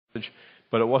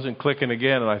but it wasn't clicking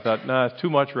again, and I thought, nah, it's too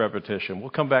much repetition. We'll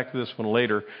come back to this one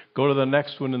later. Go to the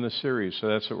next one in the series. So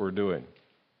that's what we're doing.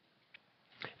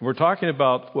 And we're talking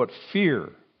about what fear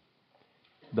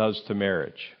does to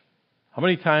marriage. How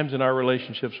many times in our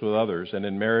relationships with others and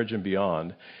in marriage and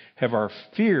beyond have our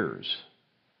fears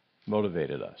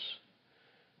motivated us?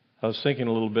 I was thinking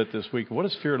a little bit this week, what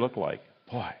does fear look like?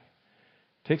 Boy,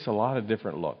 it takes a lot of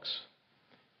different looks.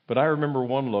 But I remember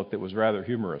one look that was rather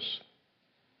humorous.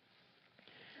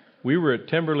 We were at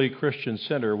Timberley Christian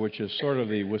Center, which is sort of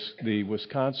the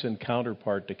Wisconsin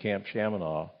counterpart to Camp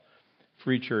Chaminade,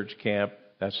 free church camp.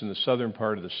 That's in the southern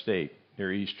part of the state,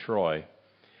 near East Troy.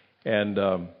 And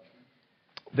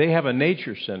they have a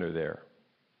nature center there.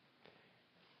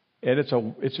 And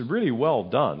it's really well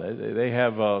done. They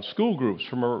have school groups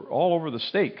from all over the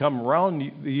state come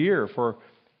around the year for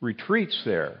retreats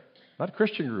there. Not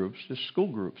Christian groups, just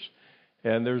school groups.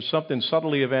 And there's something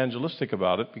subtly evangelistic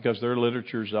about it because their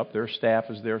literature's up, their staff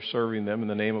is there serving them in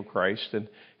the name of Christ, and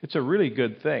it's a really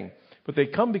good thing. But they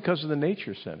come because of the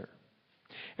Nature Center.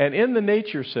 And in the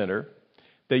Nature Center,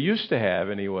 they used to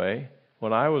have, anyway,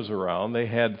 when I was around, they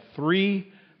had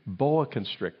 3 boa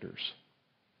constrictors,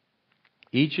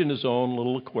 each in his own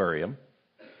little aquarium.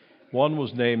 One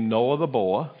was named Noah the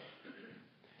Boa.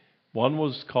 One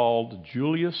was called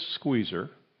Julius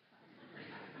Squeezer.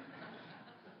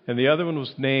 And the other one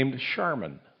was named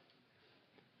Charmin.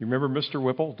 You remember Mr.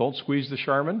 Whipple? Don't squeeze the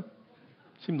Charmin?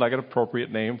 Seemed like an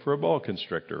appropriate name for a boa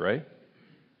constrictor, right?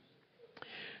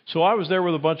 So I was there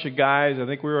with a bunch of guys. I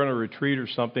think we were on a retreat or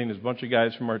something. There's a bunch of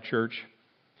guys from our church.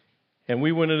 And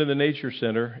we went into the Nature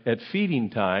Center at feeding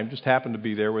time. Just happened to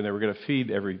be there when they were going to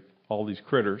feed all these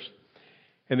critters.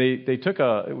 And they took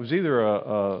it was either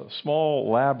a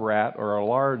small lab rat or a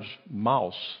large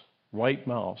mouse, white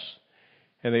mouse.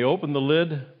 And they opened the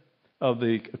lid of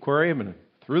the aquarium and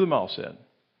threw the mouse in.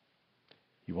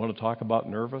 You want to talk about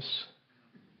nervous?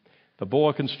 The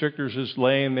boa constrictor's just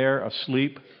laying there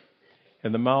asleep.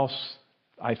 And the mouse,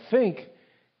 I think,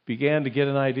 began to get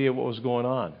an idea of what was going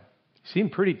on. He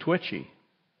seemed pretty twitchy.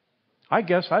 I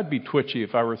guess I'd be twitchy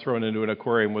if I were thrown into an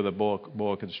aquarium with a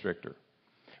boa constrictor.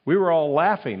 We were all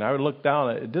laughing. I would look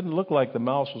down. It didn't look like the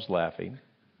mouse was laughing.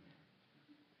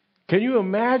 Can you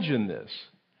imagine this?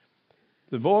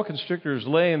 The boa constrictor is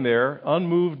laying there,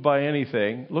 unmoved by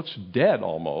anything, looks dead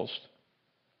almost.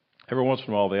 Every once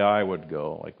in a while, the eye would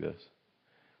go like this.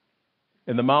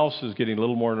 And the mouse is getting a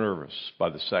little more nervous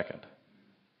by the second.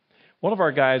 One of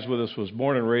our guys with us was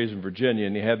born and raised in Virginia,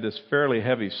 and he had this fairly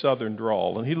heavy southern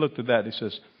drawl. And he looked at that and he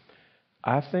says,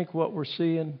 I think what we're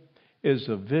seeing is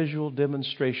a visual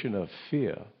demonstration of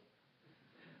fear.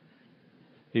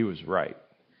 He was right.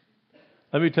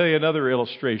 Let me tell you another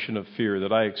illustration of fear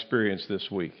that I experienced this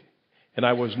week. And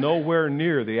I was nowhere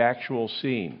near the actual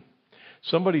scene.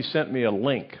 Somebody sent me a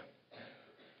link.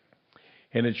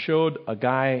 And it showed a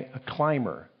guy, a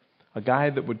climber, a guy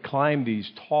that would climb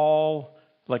these tall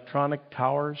electronic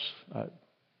towers. It's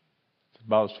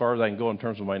about as far as I can go in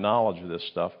terms of my knowledge of this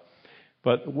stuff.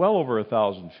 But well over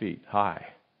 1,000 feet high.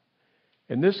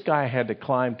 And this guy had to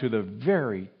climb to the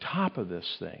very top of this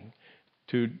thing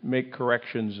to make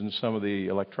corrections in some of the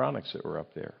electronics that were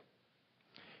up there.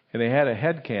 And they had a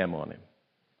head cam on him.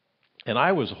 And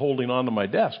I was holding on to my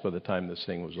desk by the time this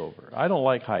thing was over. I don't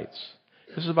like heights.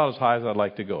 This is about as high as I'd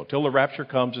like to go. Till the rapture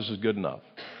comes, this is good enough.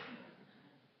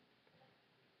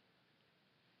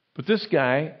 But this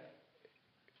guy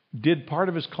did part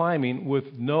of his climbing with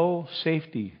no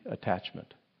safety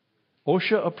attachment.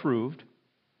 OSHA approved.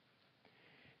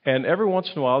 And every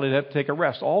once in a while, they'd have to take a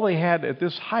rest. All they had at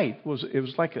this height was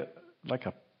like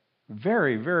a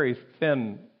very, very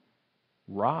thin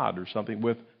rod or something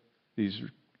with these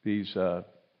what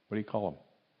do you call them?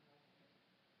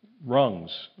 Rungs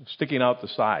sticking out the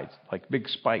sides, like big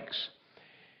spikes.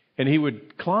 And he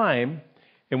would climb,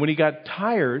 and when he got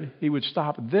tired, he would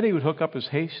stop. Then he would hook up his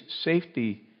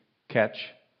safety catch,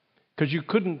 because you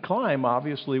couldn't climb,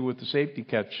 obviously, with the safety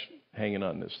catch hanging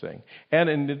on this thing. And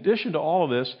in addition to all of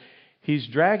this, he's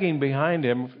dragging behind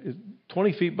him,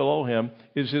 20 feet below him,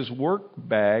 is his work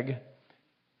bag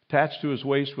attached to his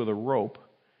waist with a rope.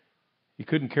 He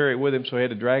couldn't carry it with him, so he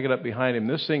had to drag it up behind him.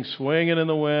 This thing's swinging in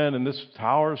the wind, and this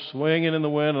tower's swinging in the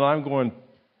wind, and I'm going,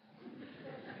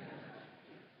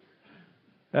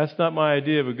 that's not my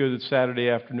idea of a good Saturday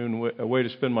afternoon, a way to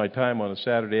spend my time on a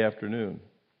Saturday afternoon.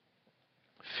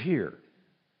 Fear.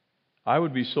 I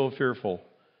would be so fearful,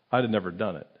 I'd have never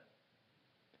done it.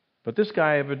 But this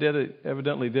guy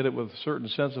evidently did it with a certain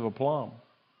sense of aplomb.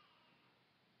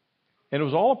 And it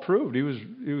was all approved. He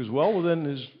was well within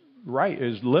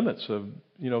his limits of,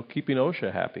 keeping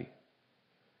OSHA happy.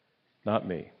 Not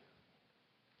me.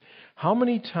 How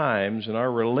many times in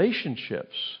our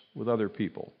relationships with other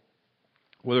people,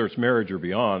 whether it's marriage or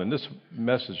beyond, and this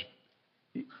message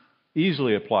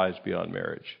easily applies beyond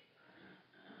marriage,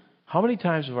 how many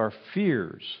times have our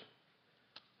fears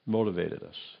motivated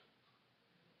us?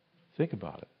 Think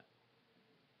about it.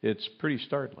 It's pretty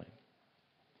startling.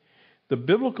 The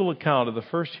biblical account of the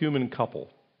first human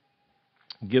couple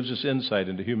gives us insight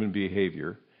into human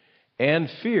behavior and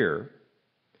fear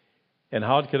and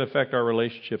how it can affect our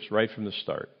relationships right from the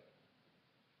start.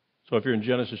 So if you're in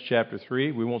Genesis chapter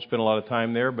 3, we won't spend a lot of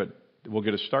time there, but we'll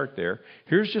get a start there.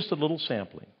 Here's just a little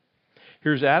sampling.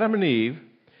 Here's Adam and Eve.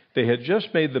 They had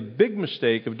just made the big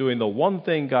mistake of doing the one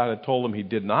thing God had told them He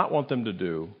did not want them to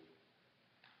do.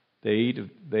 They ate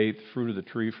the fruit of the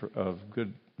tree of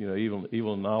good,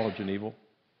 evil knowledge and evil.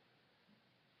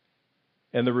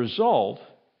 And the result,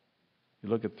 you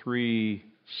look at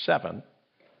 3:7,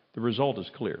 the result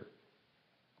is clear.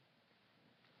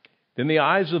 Then the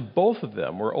eyes of both of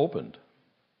them were opened,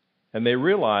 and they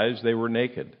realized they were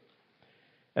naked.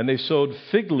 And they sewed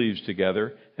fig leaves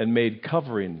together and made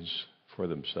coverings for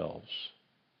themselves.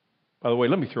 By the way,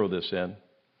 let me throw this in.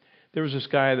 There was this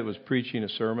guy that was preaching a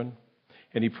sermon,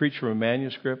 and he preached from a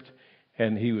manuscript,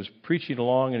 and he was preaching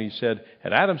along, and he said,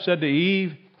 and Adam said to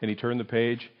Eve, and he turned the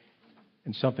page,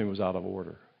 and something was out of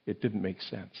order. It didn't make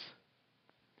sense.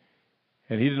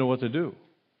 And he didn't know what to do.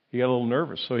 He got a little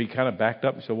nervous, so he kind of backed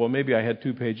up and said, well, maybe I had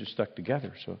two pages stuck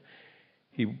together. So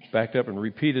he backed up and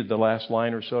repeated the last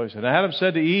line or so. He said, Adam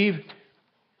said to Eve,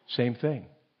 same thing.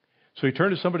 So he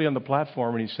turned to somebody on the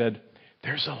platform and he said,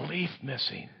 there's a leaf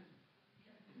missing.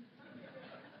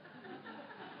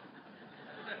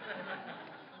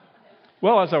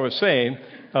 Well, as I was saying,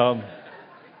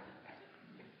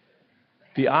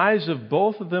 the eyes of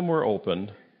both of them were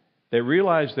opened. They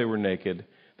realized they were naked.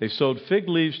 They sewed fig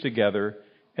leaves together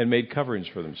and made coverings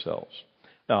for themselves.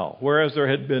 Now, whereas there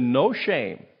had been no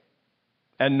shame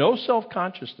and no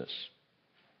self-consciousness,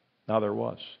 now there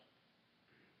was.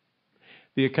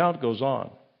 The account goes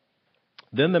on.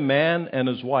 Then the man and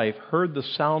his wife heard the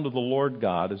sound of the Lord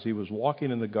God as He was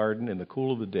walking in the garden in the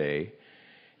cool of the day,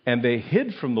 and they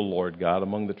hid from the Lord God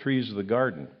among the trees of the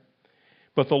garden.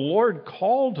 But the Lord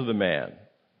called to the man,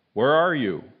 where are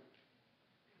you?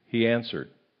 He answered,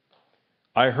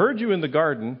 I heard you in the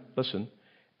garden, listen,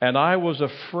 and I was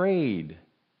afraid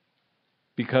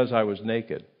because I was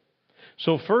naked.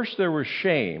 So first there was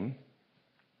shame,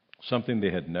 something they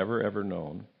had never ever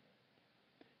known.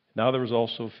 Now there was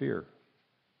also fear,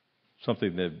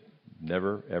 something they've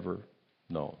never ever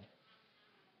known.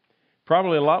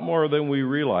 Probably a lot more than we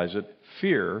realize it,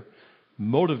 fear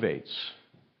motivates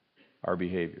our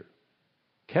behavior.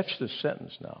 Catch this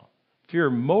sentence now.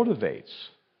 Fear motivates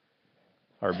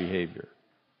our behavior.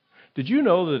 Did you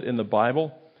know that in the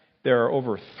Bible there are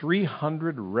over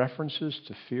 300 references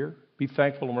to fear? Be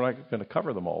thankful we're not going to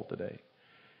cover them all today.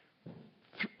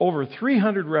 Over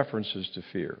 300 references to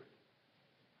fear.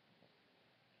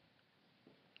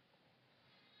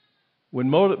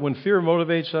 When fear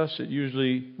motivates us, we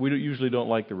usually don't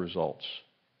like the results.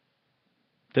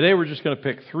 Today we're just going to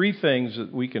pick 3 things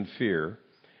that we can fear,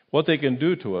 what they can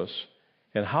do to us,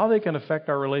 and how they can affect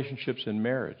our relationships in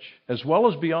marriage, as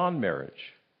well as beyond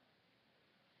marriage.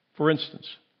 For instance,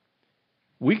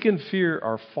 we can fear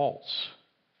our faults.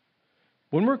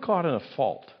 When we're caught in a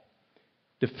fault,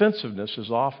 defensiveness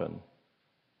is often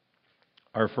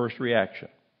our first reaction.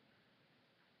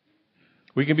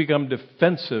 We can become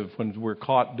defensive when we're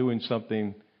caught doing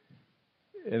something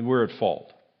and we're at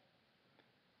fault.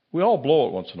 We all blow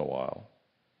it once in a while.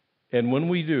 And when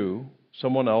we do,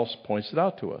 someone else points it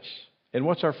out to us. And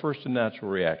what's our first and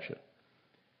natural reaction?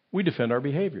 We defend our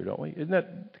behavior, don't we? Isn't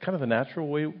that kind of the natural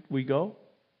way we go?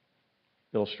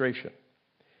 Illustration.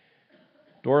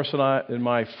 Doris and I, in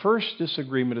my first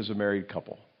disagreement as a married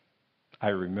couple, I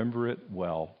remember it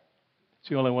well. It's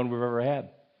the only one we've ever had.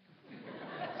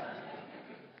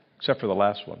 Except for the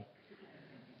last one,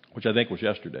 which I think was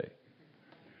yesterday.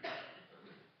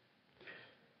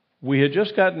 We had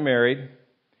just gotten married.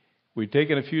 We'd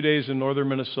taken a few days in northern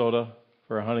Minnesota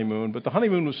for a honeymoon, but the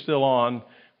honeymoon was still on.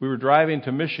 We were driving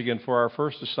to Michigan for our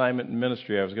first assignment in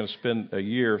ministry. I was going to spend a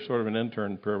year, sort of an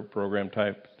intern program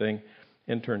type thing,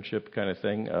 internship kind of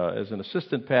thing, as an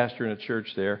assistant pastor in a church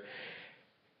there.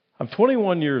 I'm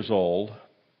 21 years old.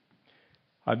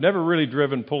 I've never really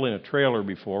driven pulling a trailer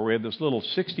before. We had this little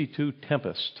 62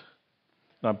 Tempest,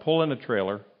 and I'm pulling a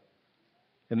trailer,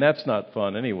 and that's not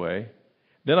fun anyway.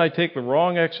 Then I take the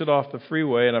wrong exit off the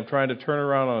freeway, and I'm trying to turn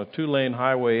around on a 2-lane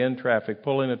highway in traffic,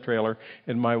 pulling a trailer,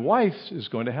 and my wife is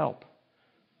going to help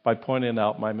by pointing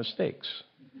out my mistakes.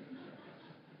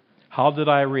 How did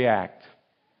I react?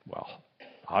 Well,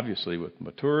 obviously with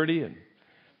maturity and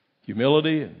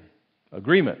humility and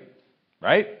agreement,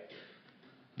 right?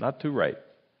 Not too right.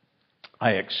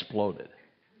 I exploded.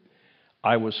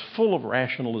 I was full of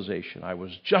rationalization. I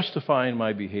was justifying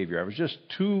my behavior. I was just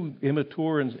too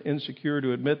immature and insecure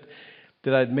to admit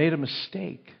that I'd made a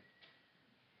mistake.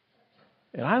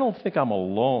 And I don't think I'm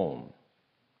alone.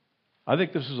 I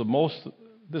think this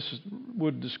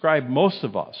would describe most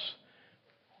of us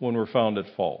when we're found at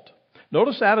fault.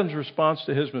 Notice Adam's response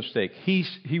to his mistake.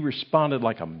 He responded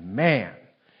like a man.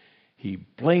 He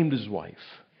blamed his wife.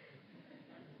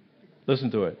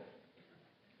 Listen to it.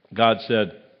 God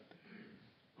said,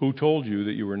 "Who told you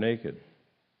that you were naked?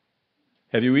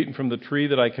 Have you eaten from the tree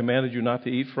that I commanded you not to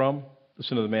eat from?"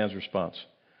 Listen to the man's response.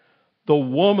 "The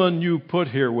woman you put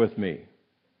here with me,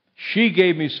 she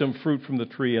gave me some fruit from the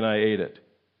tree and I ate it."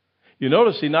 You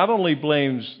notice he not only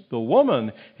blames the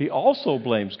woman, he also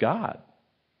blames God.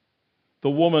 "The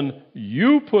woman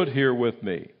you put here with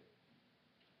me."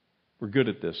 We're good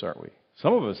at this, aren't we?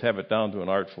 Some of us have it down to an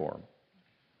art form.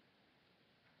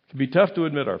 It can be tough to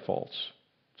admit our faults.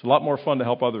 It's a lot more fun to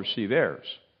help others see theirs.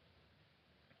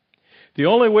 The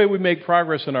only way we make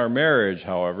progress in our marriage,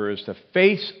 however, is to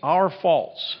face our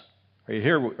faults. Are you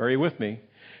here? Are you with me?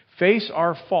 Face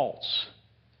our faults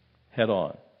head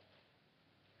on.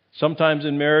 Sometimes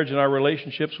in marriage and our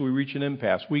relationships, we reach an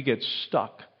impasse. We get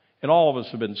stuck. And all of us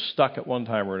have been stuck at one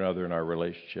time or another in our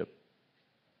relationship.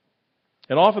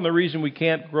 And often the reason we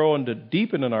can't grow and to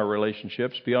deepen in our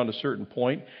relationships beyond a certain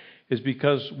point is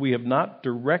because we have not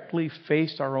directly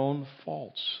faced our own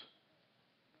faults.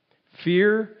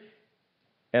 Fear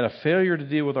and a failure to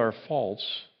deal with our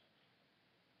faults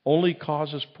only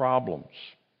causes problems.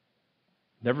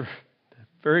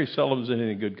 Very seldom does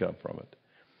anything good come from it.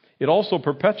 It also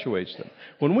perpetuates them.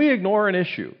 When we ignore an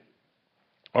issue,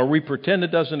 or we pretend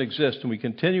it doesn't exist and we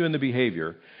continue in the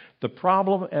behavior, the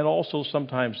problem and also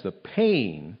sometimes the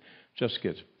pain just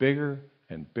gets bigger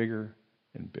and bigger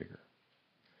and bigger.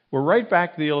 We're right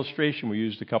back to the illustration we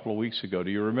used a couple of weeks ago.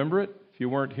 Do you remember it? If you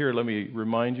weren't here, let me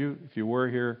remind you. If you were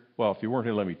here, well, if you weren't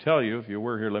here, let me tell you. If you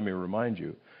were here, let me remind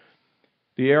you.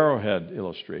 The arrowhead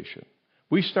illustration.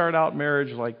 We start out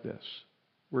marriage like this.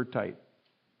 We're tight.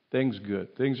 Things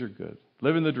good. Things are good.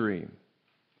 Living the dream.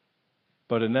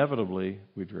 But inevitably,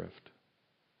 we drift.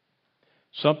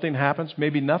 Something happens.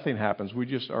 Maybe nothing happens. We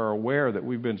just are aware that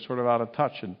we've been sort of out of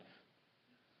touch and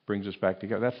brings us back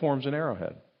together. That forms an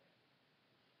arrowhead.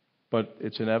 But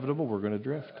it's inevitable. We're going to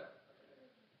drift.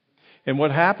 And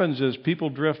what happens is people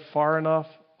drift far enough,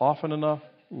 often enough,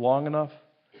 long enough,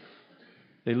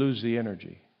 they lose the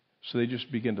energy. So they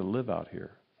just begin to live out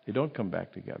here. They don't come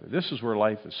back together. This is where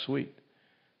life is sweet.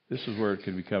 This is where it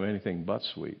can become anything but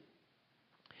sweet.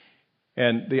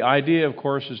 And the idea, of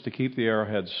course, is to keep the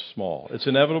arrowheads small. It's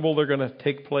inevitable they're going to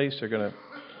take place. They're going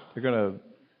to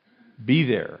be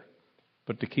there.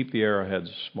 But to keep the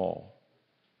arrowheads small.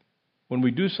 When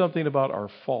we do something about our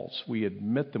faults, we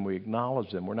admit them, we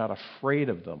acknowledge them, we're not afraid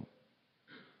of them,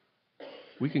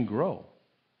 we can grow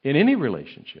in any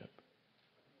relationship.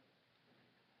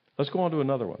 Let's go on to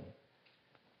another one.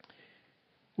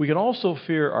 We can also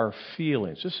fear our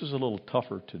feelings. This is a little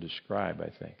tougher to describe, I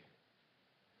think.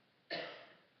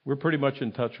 We're pretty much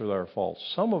in touch with our faults.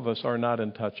 Some of us are not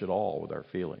in touch at all with our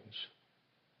feelings.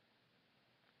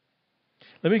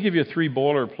 Let me give you 3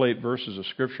 boilerplate verses of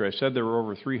Scripture. I said there were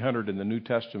over 300 in the New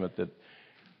Testament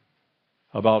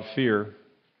about fear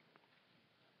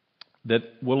that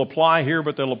will apply here,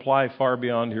 but they'll apply far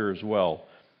beyond here as well.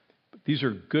 These are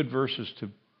good verses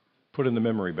to put in the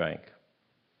memory bank,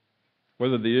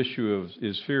 whether the issue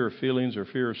is fear of feelings or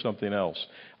fear of something else.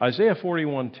 Isaiah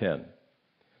 41:10.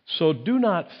 "So do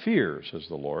not fear, says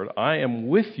the Lord, I am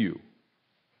with you."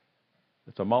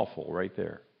 It's a mouthful right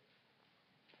there.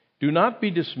 "Do not be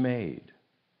dismayed.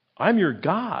 I'm your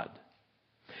God.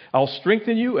 I'll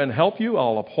strengthen you and help you.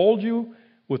 I'll uphold you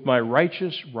with my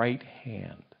righteous right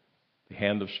hand," the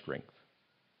hand of strength.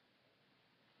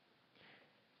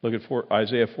 Look at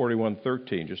Isaiah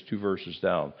 41:13, just 2 verses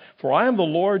down. "For I am the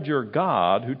Lord your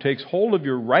God who takes hold of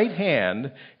your right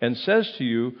hand and says to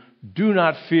you, do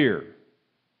not fear.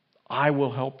 I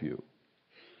will help you."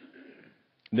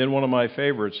 And then one of my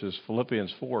favorites is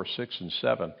Philippians 4:6 and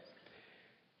 7.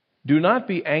 "Do not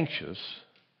be anxious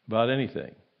about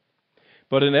anything,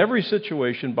 but in every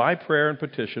situation, by prayer and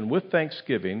petition, with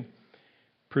thanksgiving,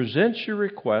 present your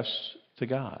requests to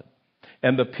God.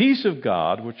 And the peace of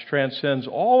God, which transcends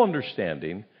all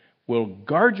understanding, will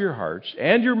guard your hearts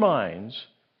and your minds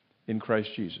in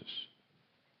Christ Jesus."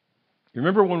 You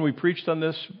remember when we preached on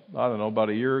this, I don't know, about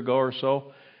a year ago or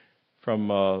so, from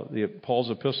Paul's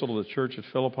epistle to the church at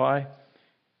Philippi?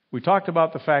 we talked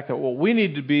about the fact that what we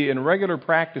need to be in regular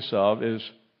practice of is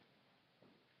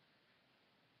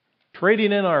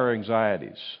trading in our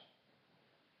anxieties,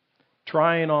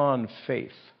 trying on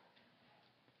faith.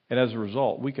 And as a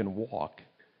result, we can walk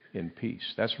in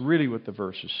peace. That's really what the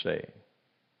verse is saying.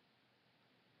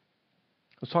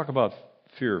 Let's talk about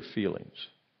fear of feelings.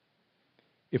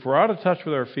 If we're out of touch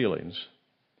with our feelings,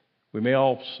 we may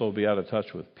also be out of touch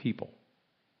with people.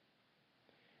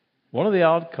 One of the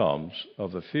outcomes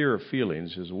of the fear of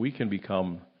feelings is we can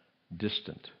become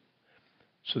distant.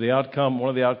 So one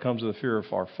of the outcomes of the fear of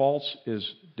our faults is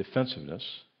defensiveness.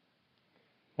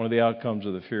 One of the outcomes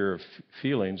of the fear of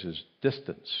feelings is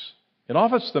distance. And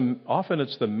often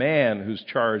it's the man who's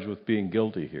charged with being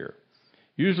guilty here.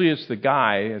 Usually it's the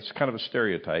guy, it's kind of a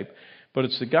stereotype, but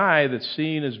it's the guy that's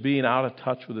seen as being out of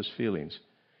touch with his feelings.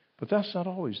 But that's not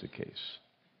always the case.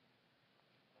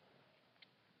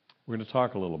 We're going to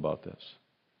talk a little about this.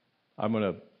 I'm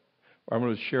going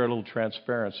to share a little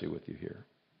transparency with you here.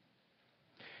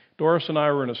 Doris and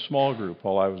I were in a small group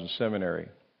while I was in seminary.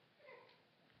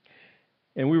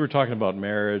 And we were talking about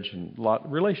marriage and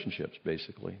relationships,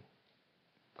 basically.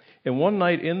 And one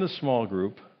night in the small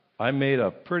group, I made a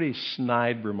pretty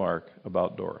snide remark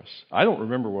about Doris. I don't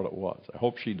remember what it was. I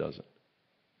hope she doesn't.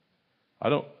 I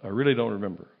really don't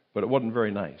remember. But it wasn't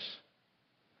very nice.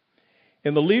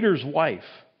 And the leader's wife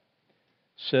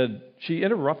she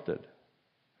interrupted.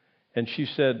 And she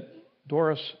said,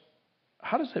 Doris,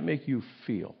 how does that make you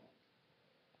feel?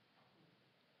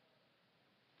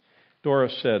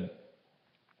 Doris said,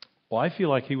 well, I feel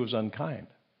like he was unkind.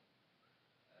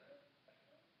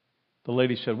 The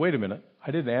lady said, wait a minute. I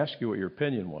didn't ask you what your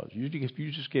opinion was. You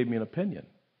just gave me an opinion.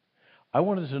 I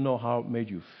wanted to know how it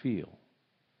made you feel.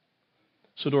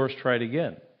 So Doris tried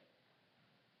again.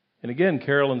 And again,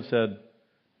 Carolyn said,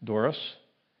 Doris,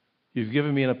 you've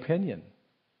given me an opinion.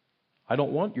 I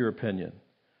don't want your opinion.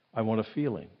 I want a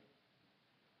feeling.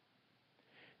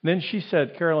 And then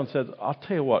Carolyn said, I'll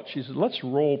tell you what. She said, let's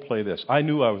role play this. I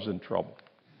knew I was in trouble.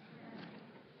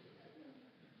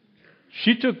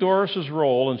 She took Doris's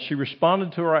role and she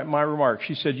responded to my remark.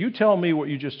 She said, you tell me what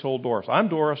you just told Doris. I'm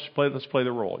Doris. Let's play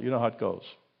the role. You know how it goes.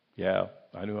 Yeah,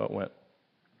 I knew how it went.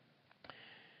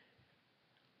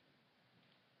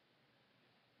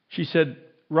 She said,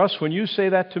 Russ, when you say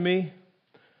that to me,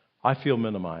 I feel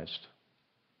minimized.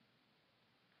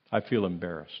 I feel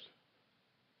embarrassed.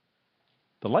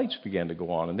 The lights began to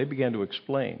go on and they began to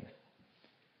explain.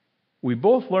 We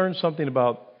both learned something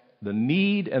about the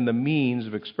need and the means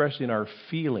of expressing our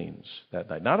feelings that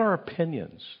night, not our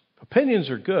opinions. Opinions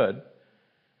are good,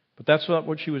 but that's not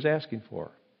what she was asking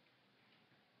for.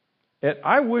 And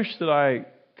I wish that I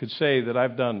could say that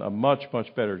I've done a much,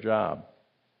 much better job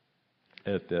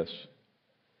at this.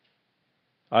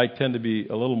 I tend to be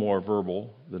a little more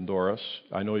verbal than Doris.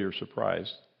 I know you're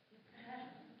surprised.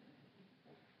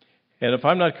 And if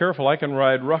I'm not careful, I can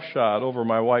ride roughshod over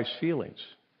my wife's feelings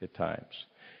at times.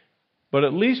 But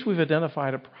at least we've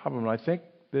identified a problem, and I think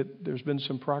that there's been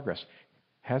some progress.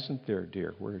 Hasn't there,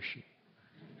 dear? Where is she?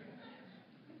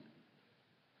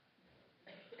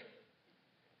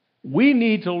 We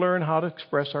need to learn how to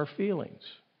express our feelings.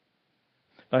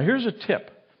 Now, here's a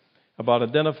tip about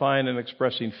identifying and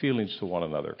expressing feelings to one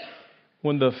another.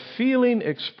 When the feeling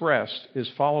expressed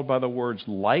is followed by the words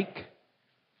like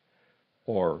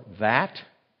or that,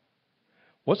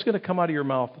 what's going to come out of your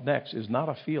mouth next is not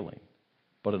a feeling,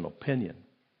 but an opinion.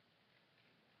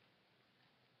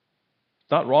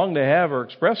 It's not wrong to have or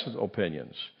express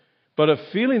opinions, but if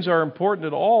feelings are important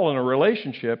at all in a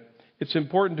relationship, it's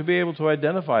important to be able to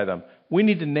identify them. We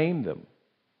need to name them.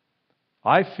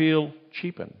 I feel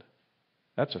cheapened.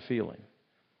 That's a feeling.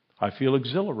 I feel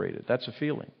exhilarated. That's a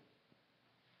feeling.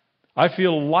 I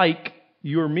feel like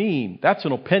you're mean. That's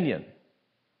an opinion.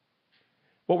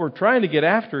 What we're trying to get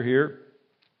after here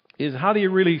is how do you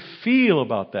really feel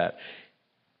about that?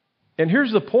 And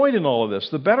here's the point in all of this.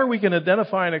 The better we can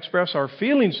identify and express our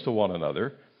feelings to one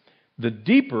another, the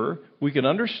deeper we can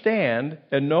understand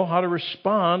and know how to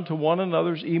respond to one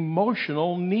another's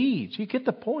emotional needs. You get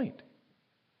the point.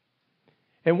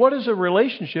 And what is a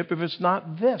relationship if it's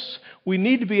not this? We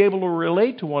need to be able to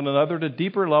relate to one another at a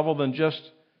deeper level than just,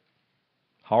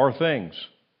 how are things?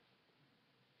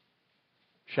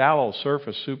 Shallow,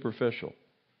 surface, superficial.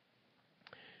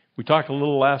 We talked a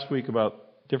little last week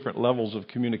about different levels of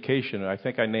communication, and I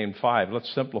think I named 5.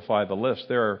 Let's simplify the list.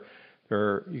 You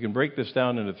can break this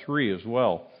down into 3 as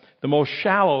well. The most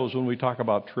shallow is when we talk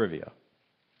about trivia.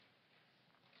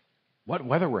 What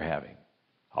weather we're having?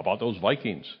 How about those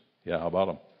Vikings? Yeah, how about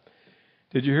them?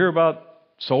 Did you hear about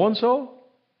so-and-so?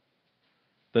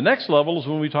 The next level is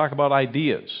when we talk about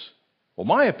ideas. Well,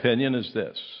 my opinion is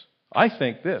this. I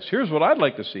think this. Here's what I'd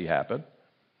like to see happen.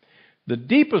 The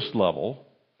deepest level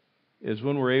is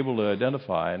when we're able to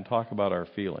identify and talk about our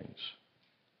feelings.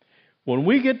 When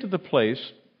we get to the place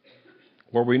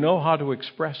where we know how to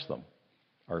express them,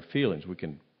 our feelings, we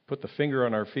can put the finger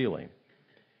on our feeling,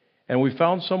 and we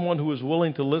found someone who is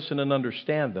willing to listen and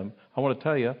understand them, I want to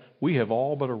tell you, we have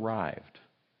all but arrived.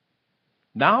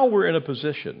 Now we're in a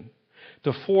position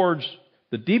to forge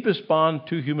the deepest bond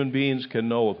two human beings can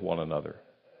know with one another.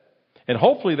 And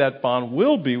hopefully that bond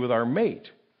will be with our mate,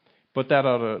 but that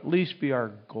ought to at least be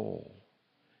our goal.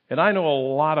 And I know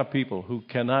a lot of people who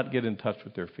cannot get in touch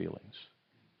with their feelings.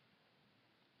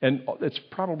 And it's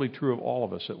probably true of all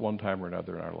of us at one time or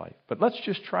another in our life. But let's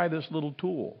just try this little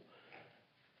tool.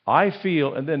 I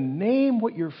feel, and then name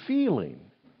what you're feeling.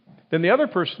 Then the other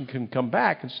person can come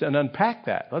back and unpack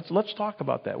that. Let's talk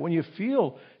about that. When you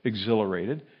feel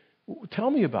exhilarated, tell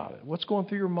me about it. What's going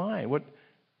through your mind?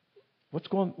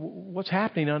 What's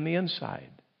happening on the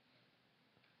inside?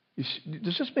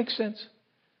 Does this make sense?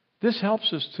 This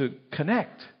helps us to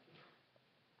connect.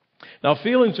 Now,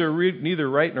 feelings are neither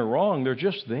right nor wrong. They're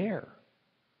just there.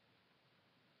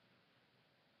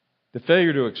 The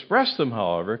failure to express them,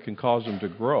 however, can cause them to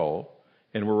grow.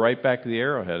 And we're right back to the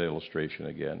arrowhead illustration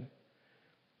again.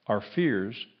 Our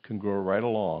fears can grow right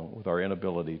along with our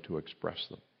inability to express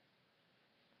them.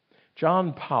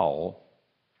 John Powell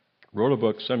wrote a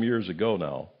book some years ago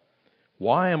now,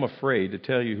 Why I'm Afraid to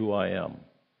Tell You Who I Am.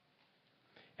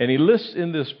 And he lists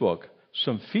in this book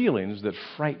some feelings that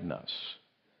frighten us.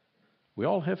 We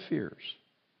all have fears.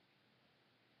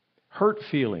 Hurt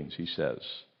feelings, he says,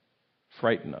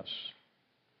 frighten us.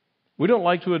 We don't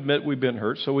like to admit we've been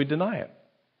hurt, so we deny it.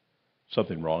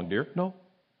 Something wrong, dear? No.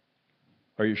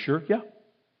 Are you sure? Yeah.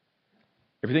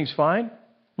 Everything's fine?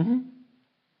 Mm-hmm.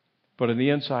 But on the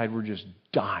inside, we're just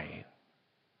dying.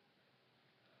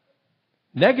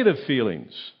 Negative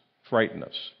feelings frighten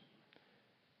us.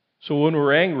 So when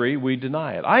we're angry, we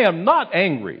deny it. I am not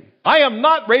angry. I am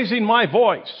not raising my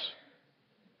voice.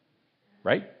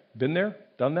 Right? Been there?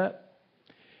 Done that?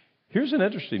 Here's an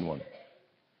interesting one.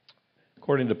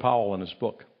 According to Powell in his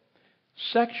book,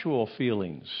 sexual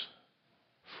feelings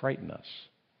frighten us,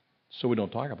 so we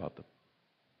don't talk about them.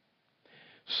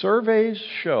 Surveys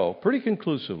show pretty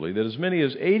conclusively that as many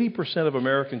as 80% of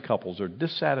American couples are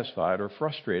dissatisfied or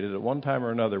frustrated at one time or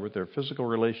another with their physical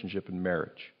relationship and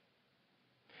marriage.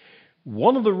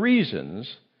 One of the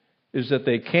reasons is that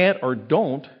they can't or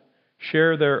don't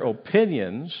share their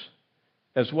opinions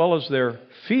as well as their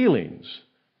feelings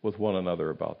with one another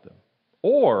about them.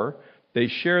 Or they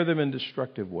share them in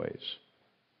destructive ways.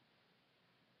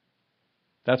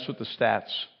 That's what the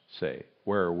stats say.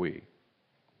 Where are we?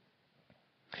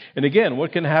 And again,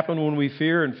 what can happen when we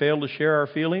fear and fail to share our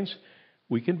feelings?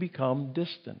 We can become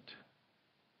distant.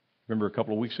 Remember a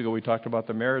couple of weeks ago we talked about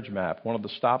the marriage map. One of the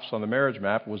stops on the marriage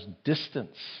map was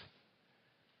distance.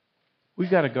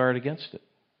 We've got to guard against it.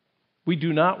 We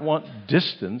do not want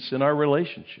distance in our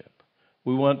relationship.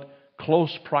 We want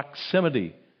close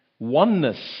proximity,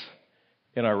 oneness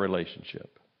in our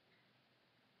relationship.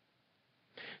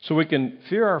 So we can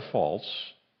fear our faults,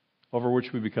 over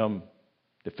which we become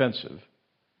defensive,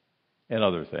 and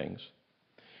other things.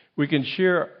 We can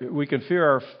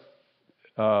fear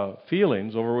our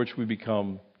feelings, over which we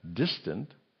become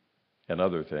distant, and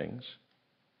other things.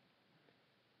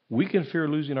 We can fear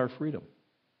losing our freedom.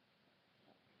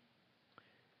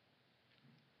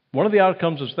 One of the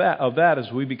outcomes of that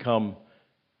is we become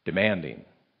demanding.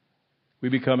 We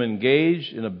become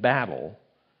engaged in a battle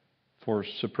for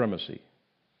supremacy.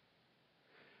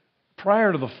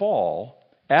 Prior to the fall,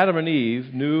 Adam and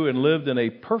Eve knew and lived in a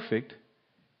perfect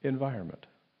environment.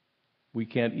 We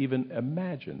can't even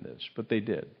imagine this, but they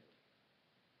did.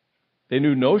 They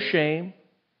knew no shame.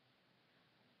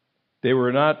 They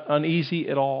were not uneasy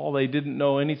at all. They didn't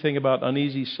know anything about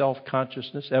uneasy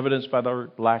self-consciousness, evidenced by their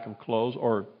lack of clothes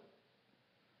or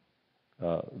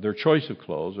their choice of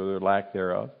clothes or their lack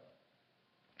thereof.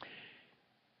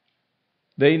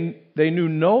 They knew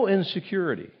no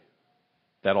insecurity.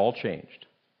 That all changed.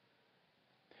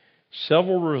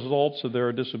 Several results of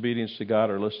their disobedience to God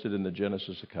are listed in the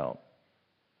Genesis account.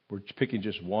 We're picking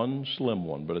just one slim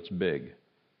one, but it's big.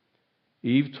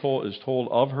 Eve is told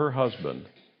of her husband,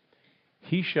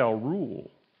 "He shall rule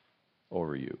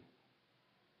over you."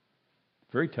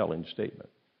 Very telling statement.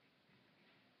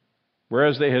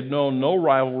 Whereas they had known no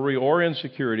rivalry or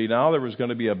insecurity, now there was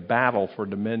going to be a battle for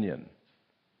dominion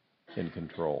and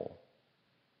control.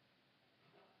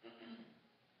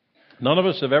 None of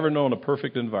us have ever known a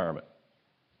perfect environment.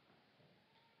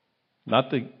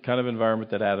 Not the kind of environment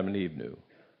that Adam and Eve knew.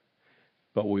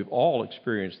 But we've all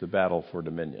experienced the battle for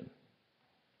dominion.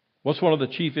 What's one of the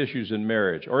chief issues in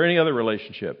marriage or any other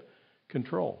relationship?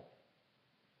 Control.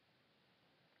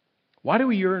 Why do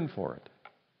we yearn for it?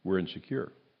 We're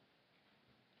insecure.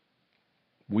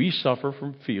 We suffer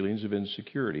from feelings of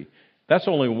insecurity. That's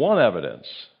only one evidence,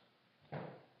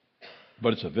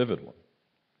 but it's a vivid one.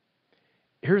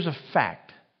 Here's a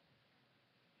fact.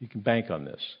 You can bank on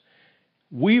this.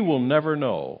 We will never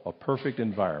know a perfect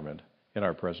environment in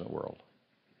our present world.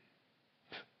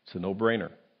 It's a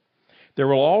no-brainer. There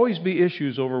will always be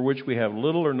issues over which we have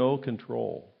little or no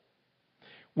control.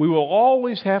 We will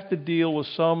always have to deal with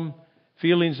some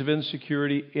feelings of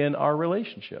insecurity in our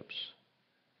relationships.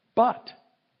 But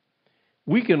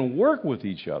we can work with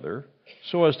each other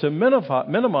so as to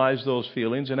minimize those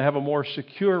feelings and have a more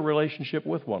secure relationship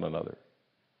with one another.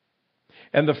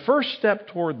 And the first step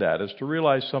toward that is to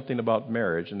realize something about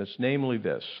marriage, and it's namely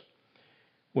this.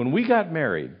 When we got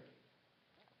married,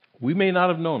 we may not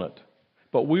have known it,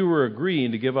 but we were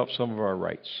agreeing to give up some of our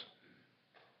rights.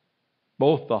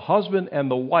 Both the husband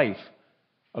and the wife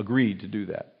agreed to do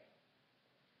that.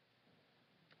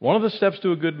 One of the steps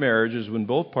to a good marriage is when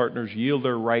both partners yield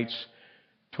their rights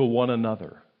to one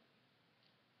another.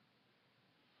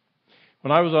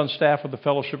 When I was on staff with the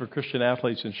Fellowship of Christian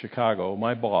Athletes in Chicago,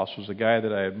 my boss was a guy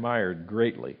that I admired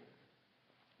greatly.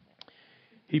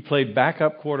 He played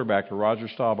backup quarterback to Roger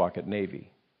Staubach at Navy.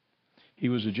 He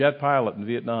was a jet pilot in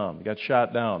Vietnam. He got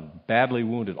shot down, badly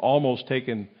wounded, almost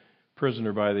taken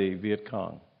prisoner by the Viet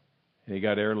Cong. And he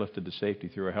got airlifted to safety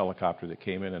through a helicopter that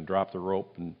came in and dropped the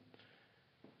rope and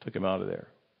took him out of there.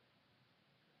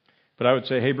 But I would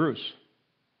say, hey, Bruce,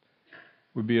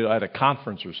 we'd be at a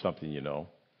conference or something, you know.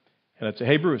 And I'd say,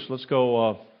 hey, Bruce, let's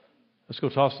go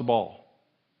toss the ball.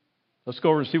 Let's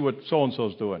go over and see what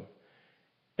so-and-so's doing.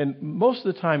 And most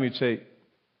of the time he'd say,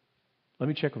 let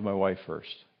me check with my wife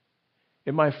first.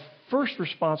 And my first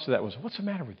response to that was, what's the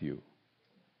matter with you?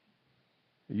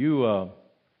 You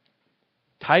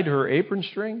tied her apron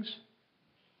strings?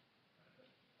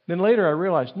 Then later I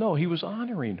realized, no, he was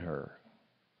honoring her.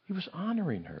 He was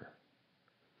honoring her.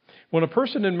 When a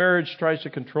person in marriage tries to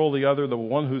control the other, the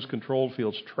one who's controlled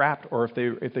feels trapped, or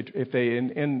if they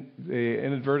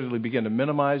inadvertently begin to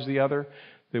minimize the other,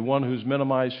 the one who's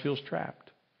minimized feels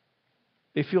trapped.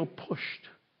 They feel pushed,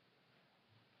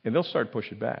 and they'll start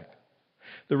pushing back.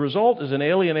 The result is an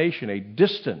alienation, a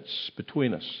distance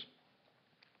between us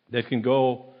that can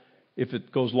go, if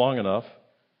it goes long enough,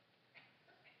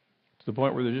 to the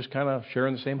point where they're just kind of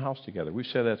sharing the same house together. We've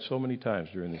said that so many times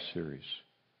during this series.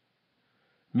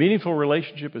 Meaningful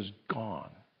relationship is gone.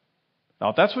 Now,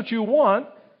 if that's what you want,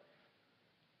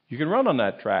 you can run on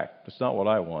that track. That's not what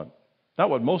I want. Not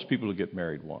what most people who get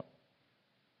married want.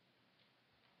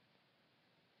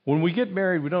 When we get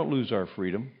married, we don't lose our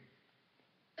freedom.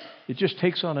 It just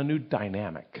takes on a new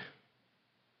dynamic.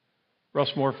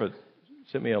 Russ Morfitt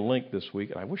sent me a link this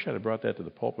week, and I wish I'd have brought that to the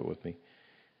pulpit with me,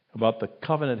 about the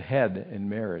covenant head in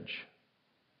marriage.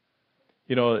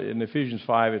 You know, in Ephesians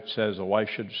 5, it says a wife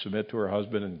should submit to her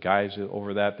husband, and guys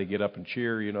over that, they get up and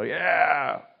cheer, you know,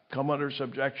 yeah, come under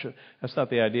subjection. That's not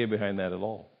the idea behind that at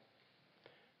all.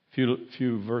 A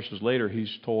few verses later,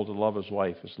 he's told to love his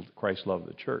wife as Christ loved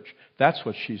the church. That's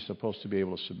what she's supposed to be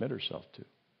able to submit herself to.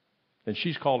 And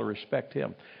she's called to respect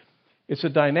him. It's a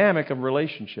dynamic of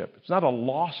relationship. It's not a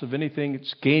loss of anything.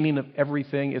 It's gaining of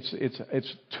everything.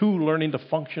 It's two learning to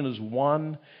function as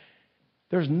one.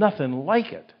 There's nothing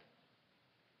like it.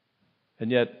 And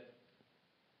yet,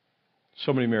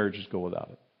 so many marriages go without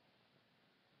it.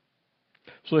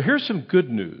 So here's some good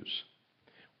news.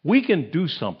 We can do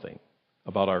something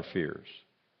about our fears.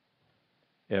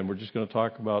 And we're just going to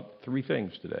talk about 3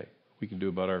 things today we can do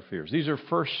about our fears. These are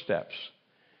first steps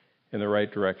in the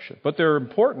right direction. But they're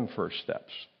important first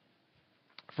steps.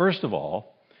 First of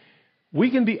all, we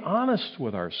can be honest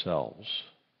with ourselves.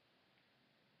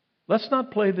 Let's not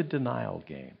play the denial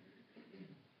game.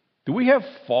 Do we have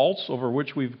faults over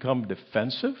which we've become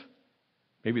defensive?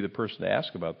 Maybe the person to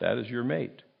ask about that is your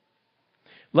mate.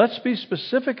 Let's be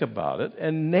specific about it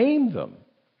and name them.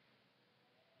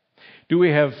 Do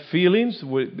we have feelings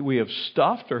we have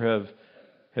stuffed or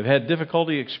have had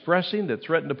difficulty expressing that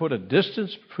threaten to put a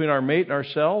distance between our mate and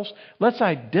ourselves? Let's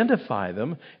identify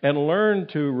them and learn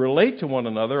to relate to one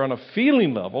another on a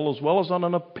feeling level as well as on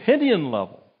an opinion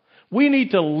level. We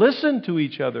need to listen to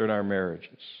each other in our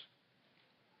marriages.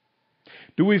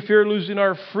 Do we fear losing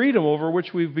our freedom over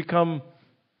which we've become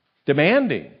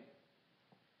demanding?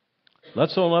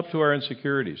 Let's own up to our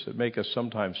insecurities that make us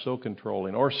sometimes so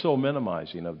controlling or so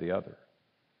minimizing of the other.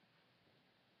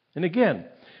 And again,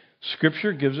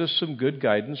 Scripture gives us some good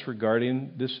guidance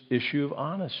regarding this issue of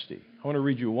honesty. I want to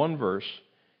read you one verse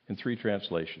in 3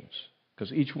 translations,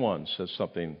 because each one says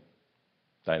something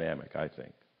dynamic, I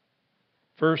think.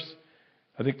 First,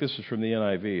 I think this is from the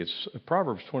NIV. It's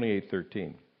Proverbs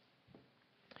 28:13.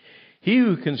 He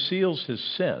who conceals his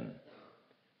sin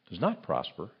does not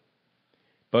prosper,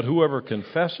 but whoever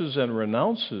confesses and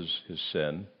renounces his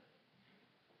sin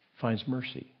finds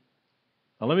mercy.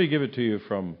 Now let me give it to you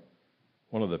from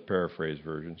one of the paraphrased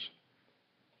versions.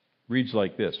 Reads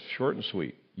like this, short and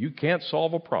sweet. You can't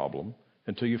solve a problem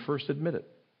until you first admit it.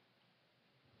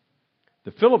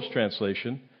 The Phillips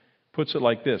translation puts it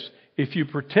like this. If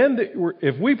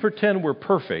we pretend we're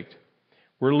perfect,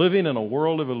 we're living in a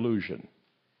world of illusion.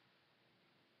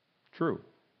 True.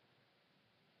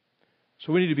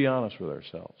 So we need to be honest with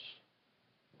ourselves.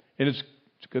 And it's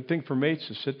a good thing for mates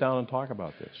to sit down and talk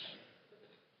about this.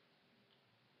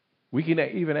 We can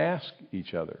even ask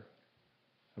each other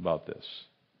about this.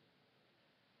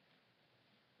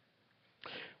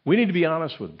 We need to be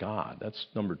honest with God. That's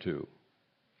number 2.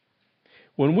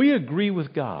 When we agree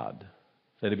with God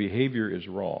that a behavior is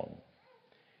wrong,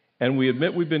 and we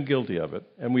admit we've been guilty of it,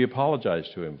 and we apologize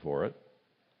to Him for it,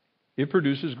 it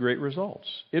produces great results.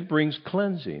 It brings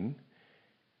cleansing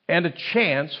and a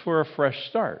chance for a fresh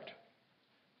start.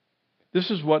 This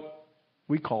is what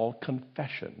we call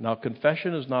confession. Now,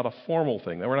 confession is not a formal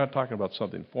thing. Now, we're not talking about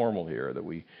something formal here that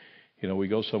we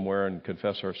go somewhere and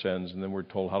confess our sins and then we're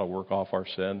told how to work off our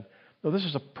sin. No, this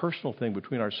is a personal thing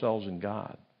between ourselves and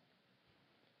God.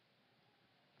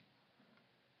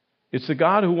 It's the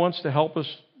God who wants to help us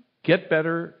get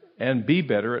better and be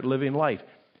better at living life.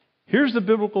 Here's the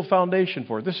biblical foundation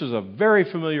for it. This is a very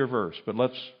familiar verse, but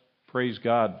let's, praise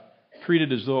God, treat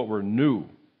it as though it were new.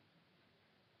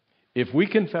 If we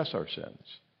confess our sins,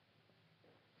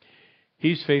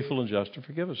 He's faithful and just to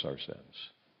forgive us our sins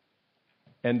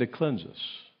and to cleanse us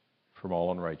from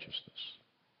all unrighteousness.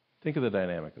 Think of the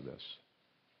dynamic of this.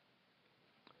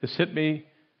 This hit me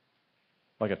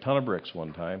like a ton of bricks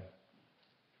one time.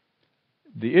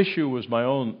 The issue was my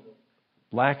own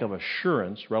lack of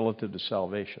assurance relative to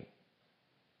salvation.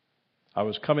 I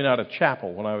was coming out of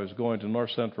chapel when I was going to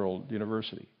North Central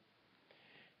University.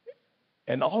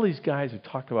 And all these guys who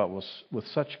talked about with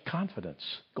such confidence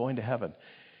going to heaven.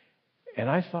 And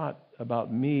I thought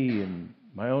about me and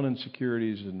my own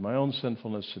insecurities and my own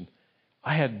sinfulness. And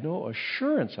I had no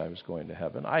assurance I was going to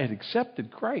heaven. I had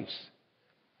accepted Christ,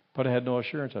 but I had no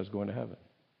assurance I was going to heaven.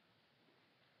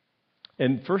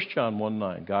 In 1 John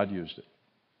 1:9, God used it.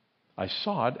 I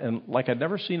saw it, and like I'd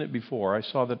never seen it before, I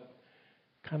saw that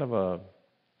kind of a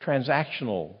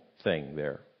transactional thing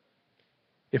there.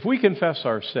 If we confess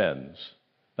our sins,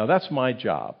 now that's my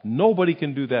job. Nobody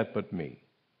can do that but me.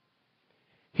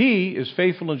 He is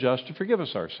faithful and just to forgive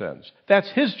us our sins. That's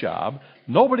His job.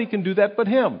 Nobody can do that but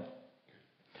Him.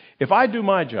 If I do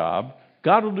my job,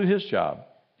 God will do His job.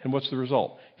 And what's the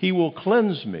result? He will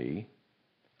cleanse me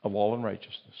of all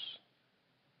unrighteousness.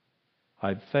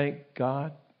 I thank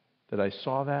God that I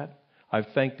saw that. I've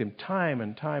thanked Him time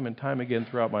and time and time again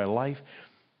throughout my life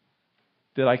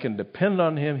that I can depend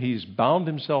on Him. He's bound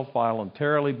Himself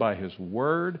voluntarily by His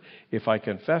Word. If I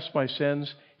confess my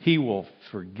sins, He will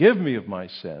forgive me of my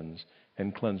sins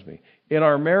and cleanse me. In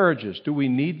our marriages, do we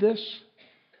need this?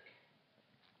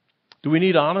 Do we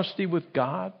need honesty with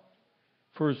God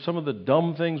for some of the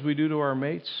dumb things we do to our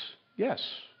mates? Yes,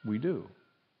 we do.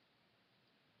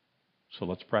 So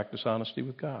let's practice honesty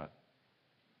with God.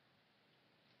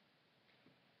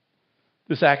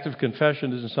 This act of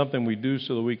confession isn't something we do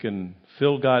so that we can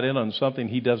fill God in on something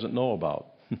He doesn't know about.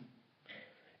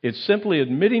 It's simply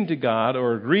admitting to God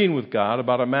or agreeing with God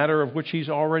about a matter of which He's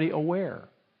already aware.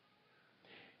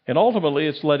 And ultimately,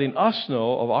 it's letting us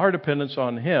know of our dependence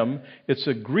on Him. It's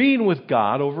agreeing with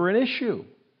God over an issue.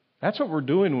 That's what we're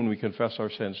doing when we confess our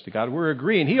sins to God. We're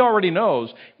agreeing. He already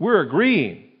knows. We're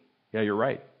agreeing. Yeah, you're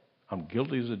right. I'm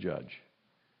guilty as a judge.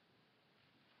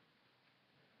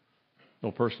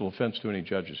 No personal offense to any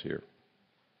judges here.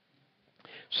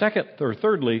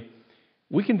 Thirdly,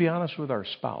 we can be honest with our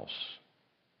spouse.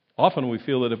 Often we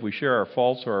feel that if we share our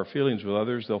faults or our feelings with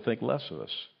others, they'll think less of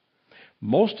us.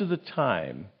 Most of the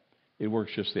time, it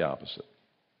works just the opposite.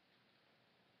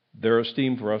 Their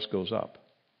esteem for us goes up.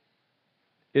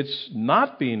 It's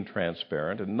not being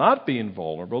transparent and not being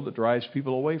vulnerable that drives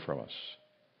people away from us.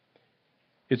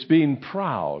 It's being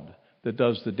proud that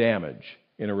does the damage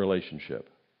in a relationship.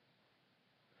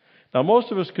 Now,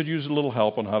 most of us could use a little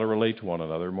help on how to relate to one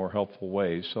another in more helpful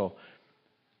ways, so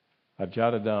I've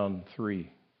jotted down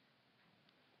 3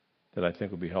 that I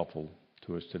think will be helpful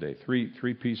to us today.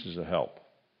 Three pieces of help.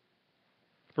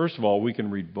 First of all, we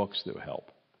can read books that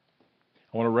help.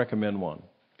 I want to recommend one.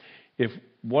 If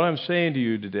what I'm saying to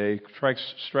you today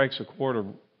strikes a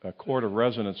chord of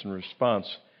resonance and response,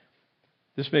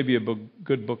 This may be a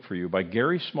good book for you, by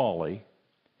Gary Smalley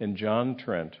and John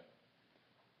Trent,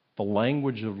 The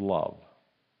Language of Love.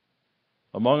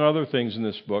 Among other things in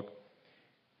this book,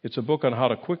 it's a book on how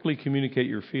to quickly communicate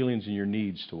your feelings and your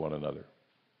needs to one another.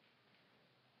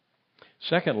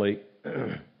 Secondly,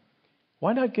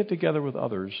 why not get together with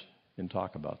others and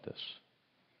talk about this?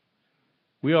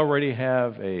 We already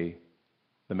have the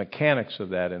mechanics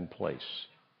of that in place.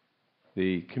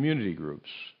 The community groups.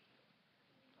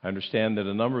 I understand that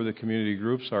a number of the community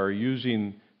groups are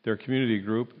using their community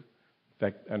group. In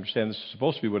fact, I understand this is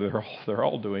supposed to be what they're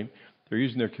all doing. They're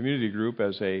using their community group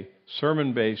as a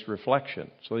sermon-based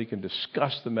reflection so you can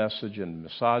discuss the message and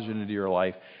massage it into your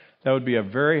life. That would be a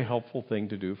very helpful thing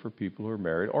to do for people who are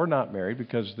married or not married,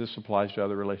 because this applies to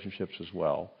other relationships as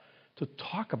well, to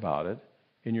talk about it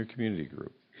in your community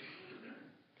group.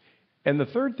 And the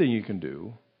third thing you can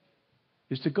do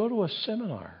is to go to a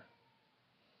seminar.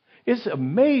 It's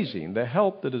amazing the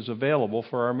help that is available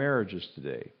for our marriages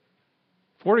today.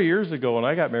 40 years ago when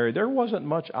I got married, there wasn't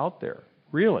much out there,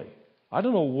 really. I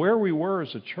don't know where we were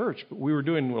as a church, but we were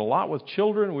doing a lot with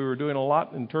children. We were doing a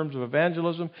lot in terms of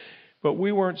evangelism, but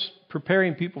we weren't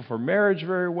preparing people for marriage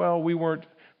very well. We weren't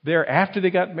there after they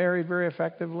got married very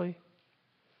effectively.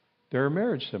 There are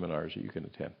marriage seminars that you can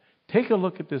attend. Take a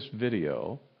look at this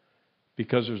video,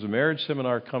 because there's a marriage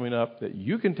seminar coming up that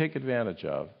you can take advantage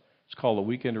of. It's called A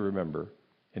Weekend to Remember,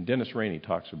 and Dennis Rainey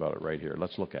talks about it right here.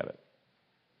 Let's look at it.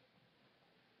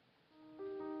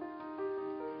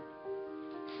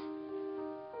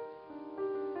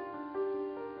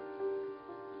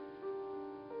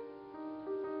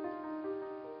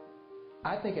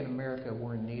 I think in America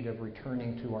we're in need of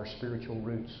returning to our spiritual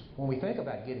roots. When we think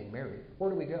about getting married, where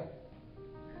do we go?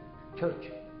 Church.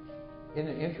 Isn't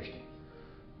it interesting?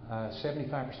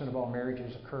 75% of all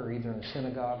marriages occur either in a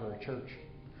synagogue or a church.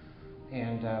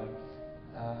 And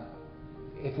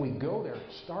if we go there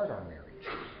to start our marriage,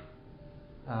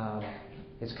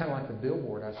 it's kind of like the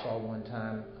billboard I saw one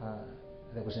time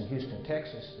that was in Houston,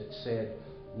 Texas, that said,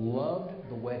 "Loved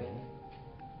the wedding,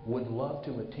 would love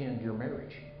to attend your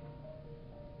marriage.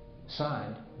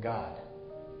 Signed, God."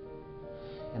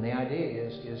 And the idea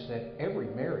is that every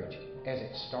marriage, as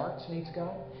it starts, needs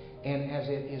God, and as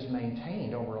it is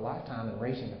maintained over a lifetime in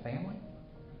raising a family,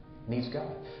 needs God.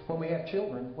 When we have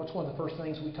children, what's one of the first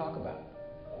things we talk about?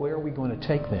 Where are we going to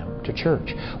take them to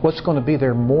church? What's going to be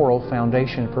their moral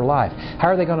foundation for life? How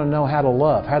are they going to know how to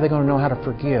love? How are they going to know how to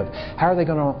forgive? How are they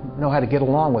going to know how to get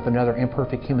along with another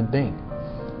imperfect human being?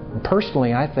 And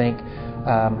personally, I think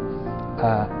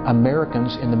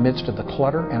Americans, in the midst of the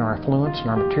clutter and our affluence and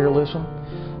our materialism,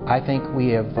 I think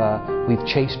we've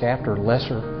chased after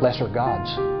lesser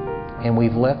gods, and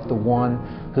we've left the one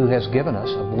who has given us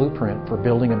a blueprint for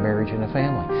building a marriage and a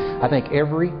family. I think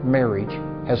every marriage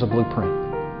has a blueprint.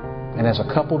 And as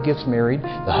a couple gets married,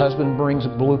 the husband brings a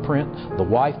blueprint, the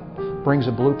wife brings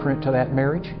a blueprint to that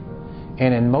marriage.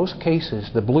 And in most cases,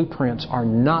 the blueprints are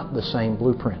not the same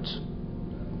blueprints.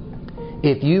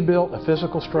 If you built a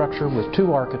physical structure with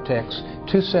two architects,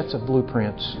 two sets of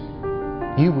blueprints,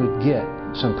 you would get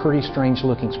some pretty strange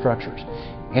looking structures.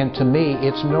 And to me,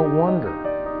 it's no wonder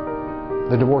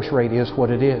the divorce rate is what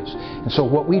it is. And so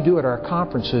what we do at our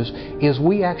conferences is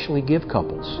we actually give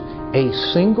couples a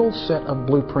single set of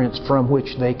blueprints from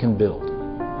which they can build.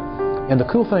 And the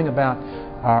cool thing about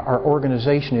our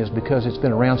organization is, because it's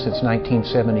been around since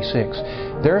 1976,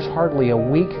 there's hardly a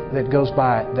week that goes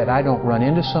by that I don't run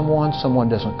into someone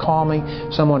doesn't call me,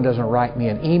 someone doesn't write me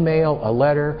an email, a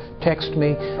letter, text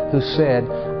me, who said,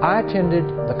 "I attended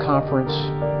the conference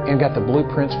and got the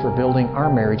blueprints for building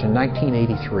our marriage in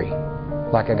 1983,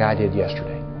 like a guy did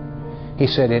yesterday." He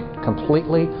said it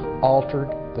completely altered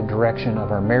the direction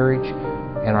of our marriage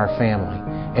and our family,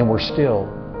 and we're still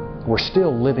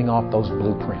living off those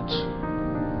blueprints.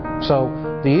 So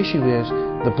the issue is,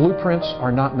 the blueprints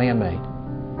are not man-made.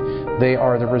 They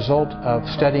are the result of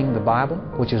studying the Bible,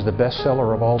 which is the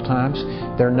bestseller of all times.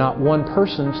 They're not one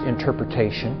person's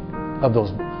interpretation of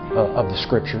the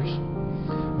Scriptures.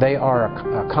 They are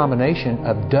a combination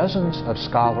of dozens of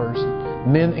scholars,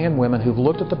 men and women, who've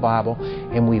looked at the Bible,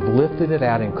 and we've lifted it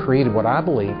out and created what I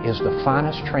believe is the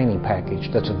finest training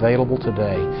package that's available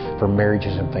today for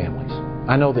marriages and families.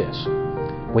 I know this.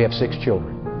 We have 6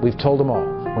 children. We've told them all,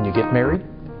 when you get married,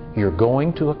 you're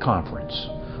going to a conference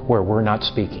where we're not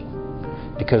speaking,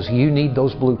 because you need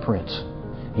those blueprints.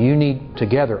 You need,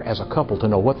 together as a couple, to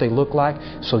know what they look like,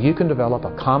 so you can develop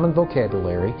a common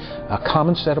vocabulary, a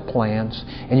common set of plans,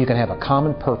 and you can have a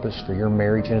common purpose for your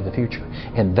marriage into the future.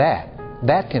 And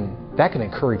that can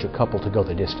encourage a couple to go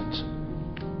the distance.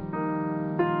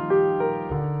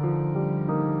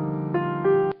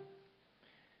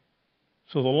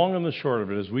 So the long and the short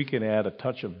of it is we can add a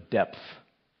touch of depth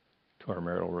to our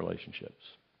marital relationships.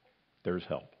 There's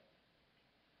help.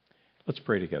 Let's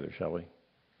pray together, shall we?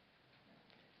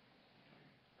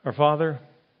 Our Father,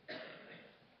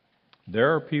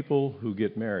 there are people who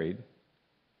get married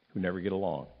who never get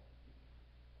along.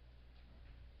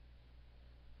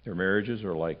 Their marriages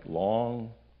are like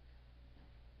long,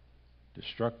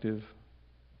 destructive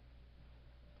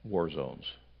war zones.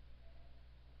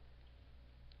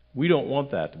 We don't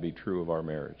want that to be true of our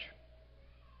marriage.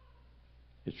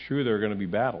 It's true there are going to be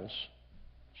battles.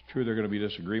 It's true there are going to be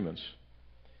disagreements.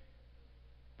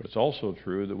 But it's also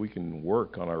true that we can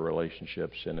work on our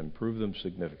relationships and improve them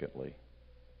significantly.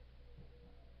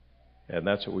 And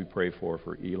that's what we pray for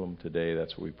Elam today.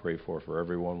 That's what we pray for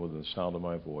everyone within the sound of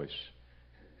my voice.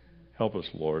 Help us,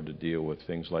 Lord, to deal with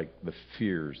things like the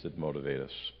fears that motivate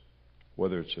us,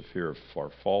 whether it's a fear of our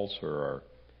faults or our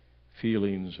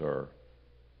feelings or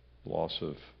loss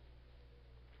of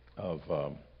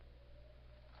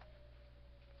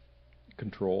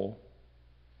control.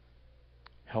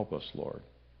 Help us, Lord,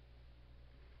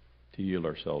 to yield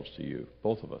ourselves to you,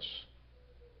 both of us,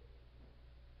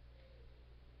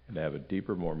 and to have a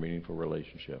deeper, more meaningful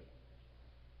relationship,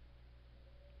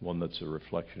 one that's a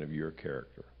reflection of your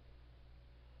character.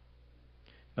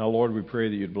 Now, Lord, we pray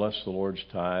that you'd bless the Lord's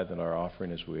tithe and our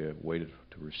offering as we have waited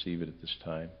to receive it at this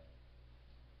time.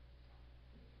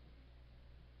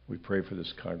 We pray for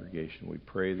this congregation. We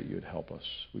pray that you'd help us.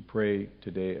 We pray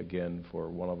today again for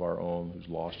one of our own who's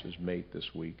lost his mate this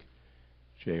week,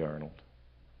 Jay Arnold.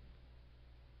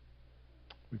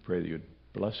 We pray that you'd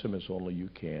bless him as only you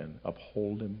can.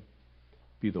 Uphold him.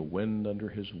 Be the wind under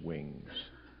his wings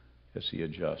as he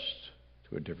adjusts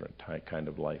to a different kind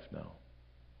of life now.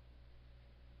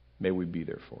 May we be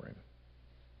there for him.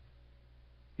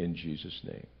 In Jesus'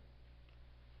 name,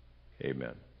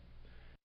 amen.